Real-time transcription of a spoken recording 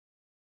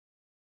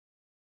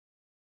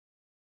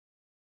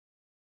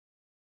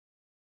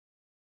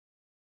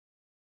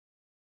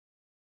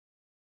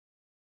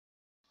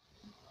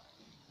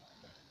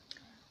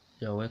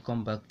Yeah,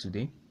 welcome back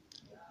today.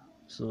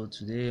 So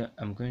today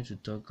I'm going to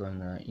talk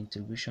on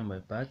integration by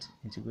part.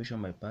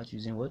 Integration by part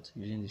using what?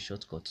 Using the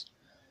shortcut.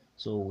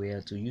 So we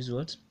are to use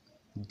what?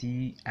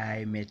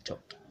 DI method,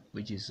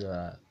 which is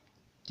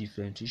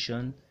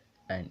differentiation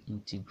and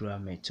integral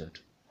method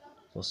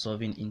for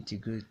solving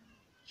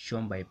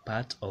integration by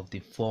part of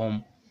the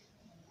form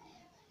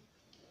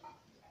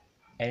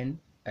n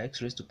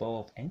x raised to power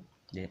of n,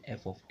 then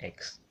f of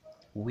x,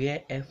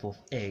 where f of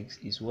x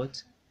is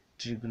what?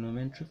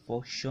 Trigonometric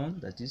function,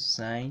 that is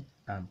sine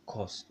and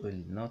cos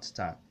only, not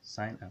tan,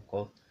 sine and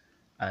cos,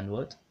 and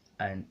what?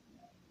 And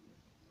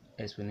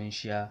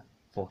exponential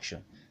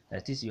function,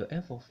 that is your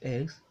f of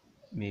x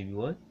may be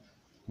what?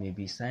 May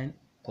be sine,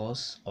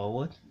 cos, or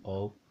what?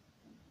 Or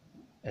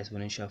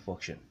exponential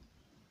function,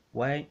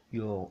 while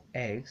your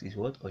x is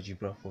what?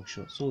 Algebra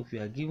function. So if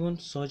you are given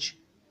such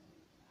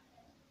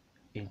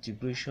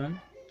integration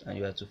and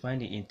you have to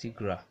find the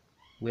integral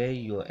where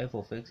your f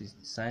of x is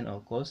sine or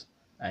cos,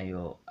 and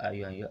you're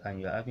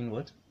having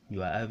what?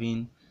 You are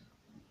having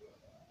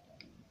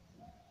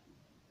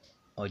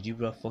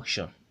algebra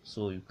function.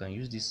 So you can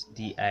use this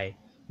DI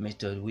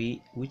method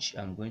which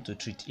I'm going to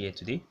treat here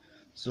today.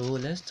 So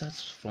let's start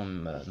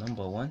from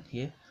number one.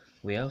 Here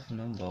we have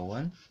number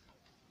one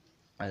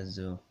as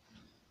the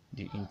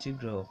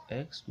integral of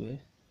x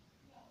squared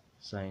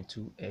sine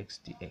 2x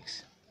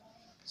dx.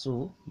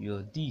 So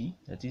your d,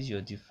 that is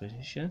your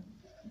differentiation.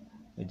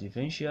 Your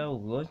differential will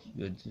be what?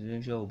 Your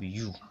differential will be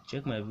u.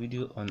 Check my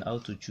video on how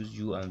to choose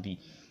u and v.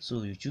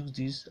 So you choose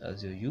this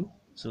as your u.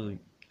 So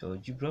your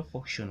algebra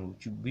function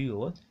will be your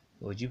what?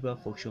 Your algebra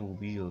function will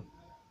be your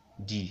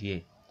d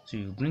here. So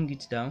you bring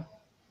it down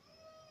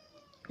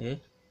here,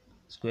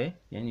 square,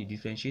 then you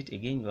differentiate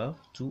again. You have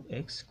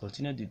 2x.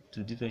 Continue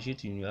to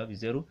differentiate, and you have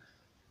 0.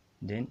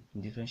 Then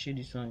you differentiate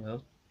this one, you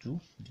have 2.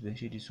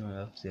 Differentiate this one, you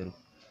have 0.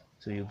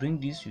 So you bring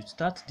this, you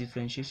start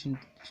differentiation,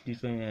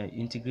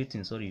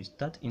 integrating. Sorry, you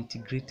start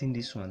integrating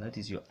this one. That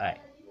is your I.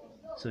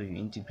 So you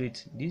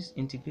integrate this,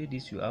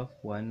 you have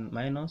 1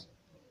 minus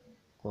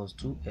cos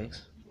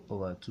 2x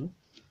over 2.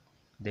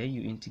 Then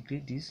you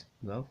integrate this,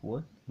 you have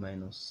what?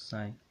 Minus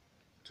sine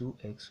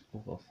 2x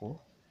over 4.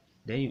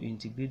 Then you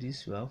integrate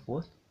this, you have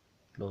what?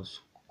 Plus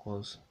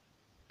cos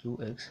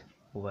 2x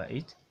over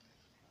 8.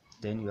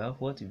 Then you have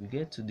what? If you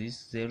get to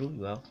this 0,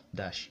 you have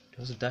dash.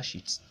 Just dash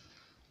it.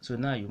 So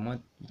now you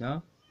want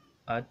now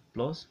add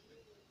plus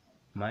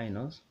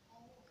minus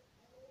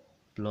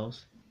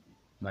plus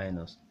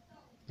minus.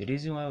 The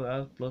reason why we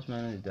have plus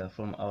minus is that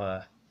from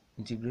our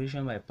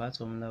integration by parts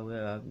formula,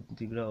 where we have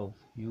integral of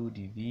u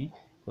dv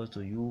equals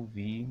to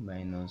uv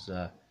minus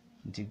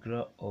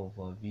integral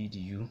of v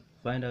du,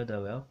 find out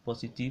that we have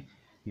positive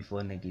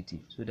before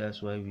negative. So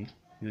that's why we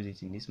use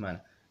it in this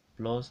manner: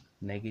 plus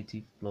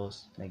negative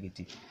plus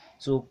negative.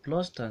 So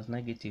plus times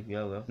negative,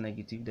 here we have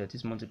negative, that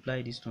is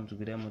multiply this one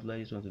together, multiply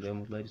this one together,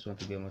 multiply this one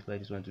together, multiply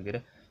this one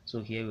together.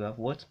 So here we have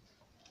what?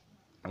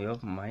 We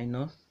have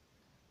minus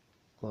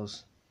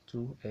cos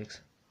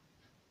 2x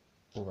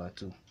over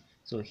 2.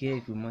 So here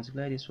if we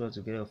multiply this one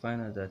together, we'll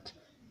find out that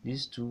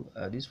these two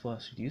these four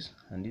has reduced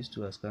and these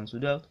two has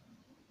cancelled out.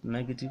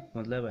 Negative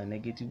multiplied by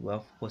negative, we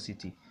have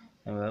positive,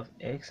 and we have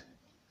x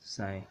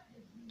sine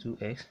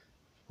 2x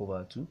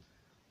over 2.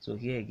 So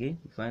here again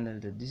we find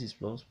out that this is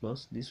plus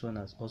plus, this one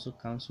has also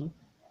cancelled,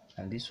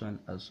 and this one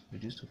has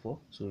reduced to 4.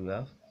 So we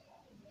have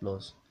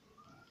plus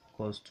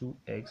cos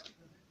 2x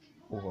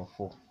over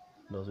 4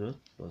 plus what?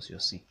 Plus your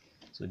c.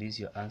 So this is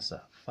your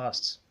answer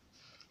fast.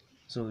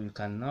 So you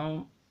can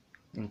now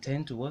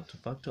intend to what? To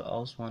factor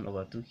out 1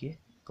 over 2 here.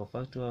 Can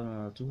factor 1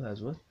 over 2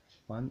 as what?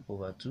 1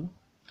 over 2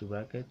 to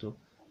bracket of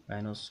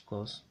minus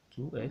cos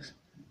 2x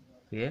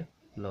here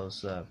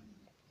plus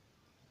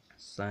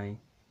sine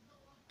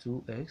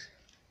 2x,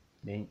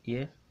 then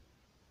here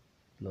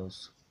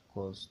plus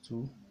cos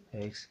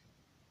 2x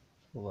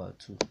over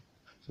 2,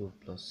 so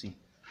plus c.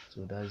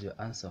 So that's your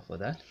answer for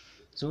that.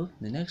 So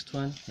the next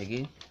one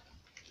again,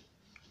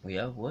 we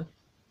have what?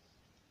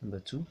 Number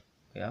 2,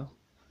 we have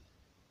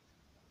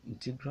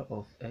integral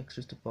of x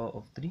raised to the power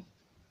of 3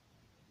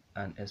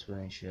 and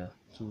exponential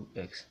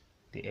 2x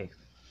dx.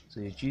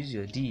 So you choose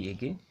your d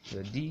again.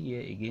 Your d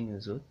here again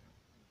is what?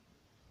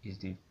 Is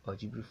the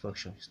algebraic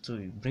function. So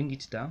you bring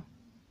it down,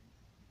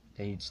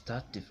 then you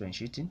start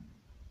differentiating,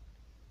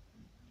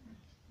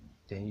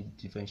 then you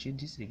differentiate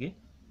this again,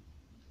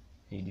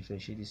 and you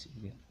differentiate this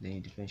again, then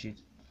you differentiate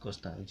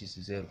constant, which is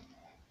 0.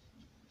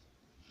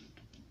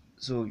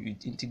 So you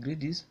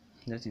integrate this,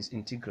 that is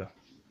integral.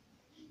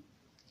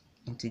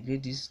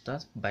 Integrate this,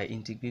 start by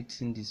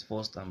integrating this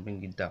first and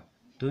bring it down.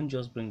 Don't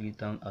just bring it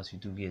down as you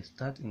do here,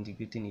 start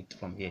integrating it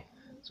from here.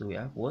 So we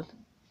have what?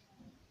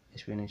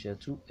 Exponential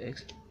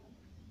 2x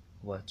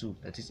over 2,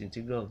 that is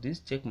integral of this.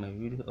 Check my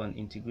video on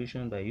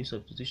integration by use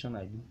of substitution.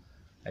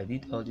 I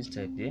did all this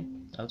type there,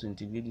 how to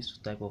integrate this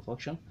type of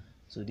function.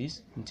 So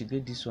this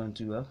integrate this one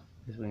to have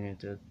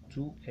exponential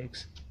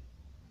 2x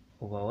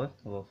over what?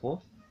 Over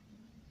 4.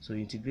 So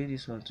integrate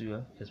this one to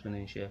have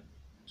exponential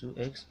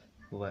 2x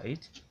over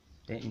 8.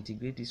 Then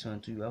integrate this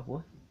one to have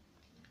what?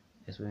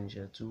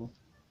 Exponential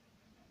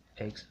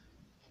 2x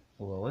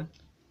over 1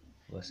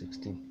 over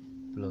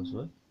 16 plus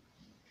 1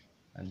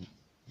 and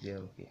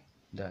 0 here.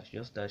 Dash,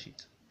 just dash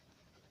it.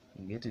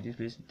 You get to this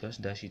place,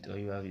 just dash it, or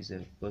you have is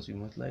 0, because you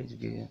multiply it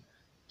again.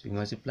 So you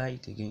multiply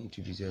it again, it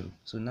will be 0.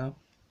 So now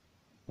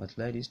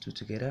multiply these two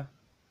together,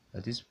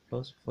 that is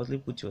plus. Firstly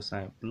put your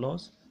sign,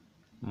 plus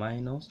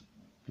minus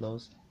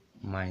plus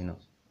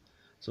minus.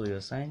 So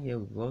your sign here,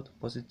 we got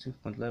positive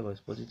multiplied by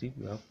positive,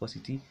 you have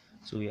positive.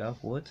 So we have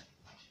what?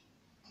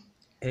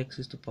 X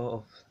is to the power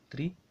of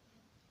 3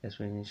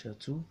 exponential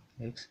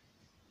 2x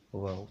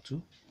over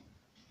 2.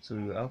 So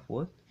you have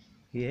what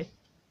here?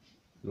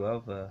 You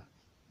have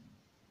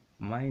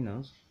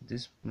minus,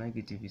 this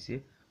negative is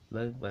here,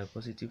 plus by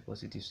positive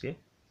here.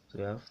 So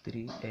you have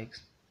 3x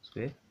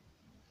squared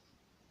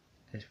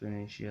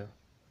exponential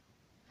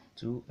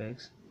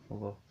 2x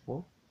over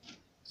 4.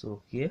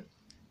 So here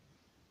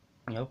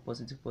you have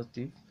positive.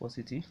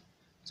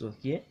 So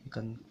here you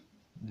can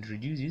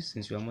reduce this,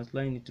 since you are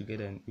multiplying it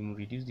together, and you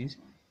reduce this.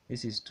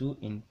 This is 2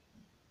 in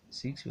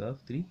 6, you have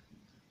 3,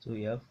 so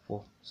you have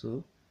 4.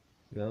 So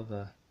you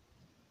have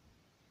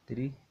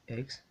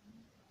 3x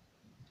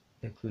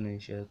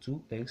exponential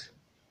 2x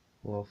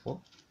over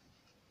 4.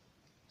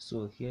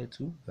 So here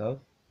too you have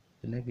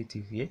the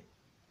negative here,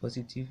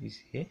 positive is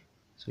here,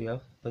 so you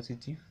have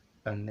positive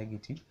and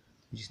negative,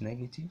 which is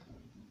negative.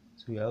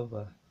 So you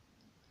have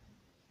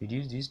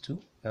reduce these two,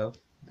 you have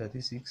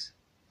 36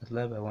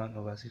 multiplied by 1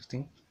 over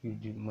 16. You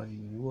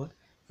what?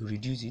 You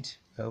reduce it,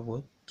 you have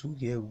what? 2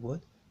 here with what?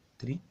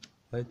 3,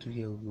 while 2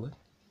 here with what?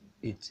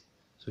 8.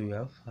 So you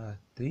have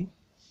 3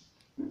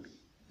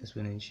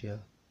 exponential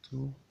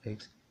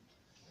 2x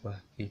over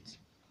 8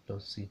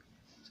 plus c.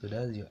 So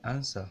that's your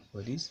answer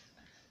for this.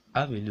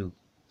 Have a look.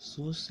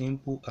 So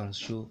simple and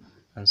so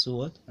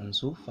what? And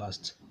so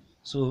fast.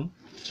 So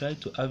try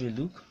to have a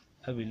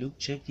look,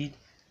 check it,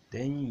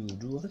 then you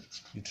do what?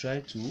 You try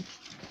to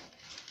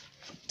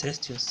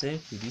test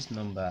yourself with this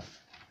number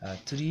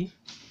 3.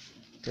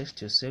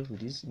 Test yourself with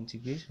this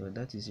integration.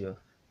 That is your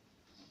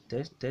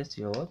test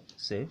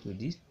yourself with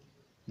this.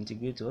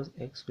 Integrate what?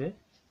 X squared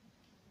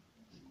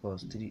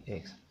plus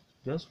 3x.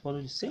 Just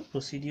follow the same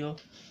procedure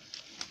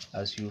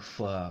as you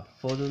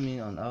follow me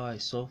on how I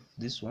solve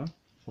this one.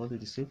 Follow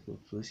the same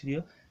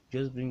procedure.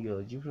 Just bring your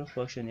algebra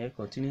function here,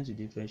 continue to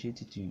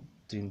differentiate it till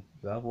you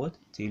have what?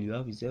 Till you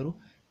have 0.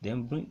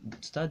 Then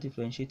start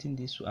differentiating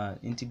this one,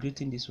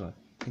 integrating this one.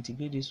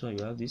 Integrate this one,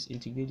 you have this.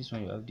 Integrate this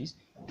one, you have this.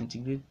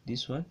 Integrate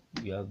this one,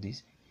 you have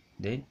this.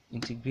 Then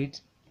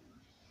integrate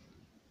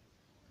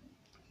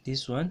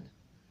this one.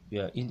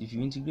 If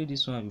you integrate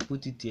this one, you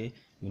put it here,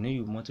 you know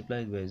you multiply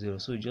it by 0.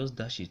 So just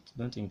dash it,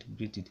 don't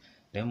integrate it.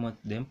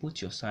 Then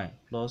put your sign,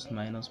 plus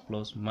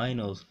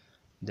minus.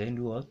 Then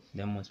do what?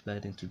 Then multiply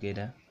them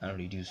together and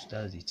reduce.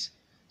 That's it.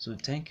 So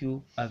thank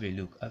you. Have a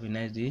look. Have a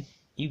nice day.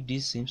 If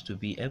this seems to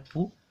be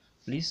helpful,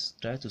 please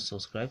try to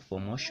subscribe for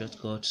more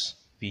shortcuts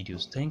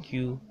videos. Thank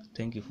you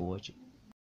for watching.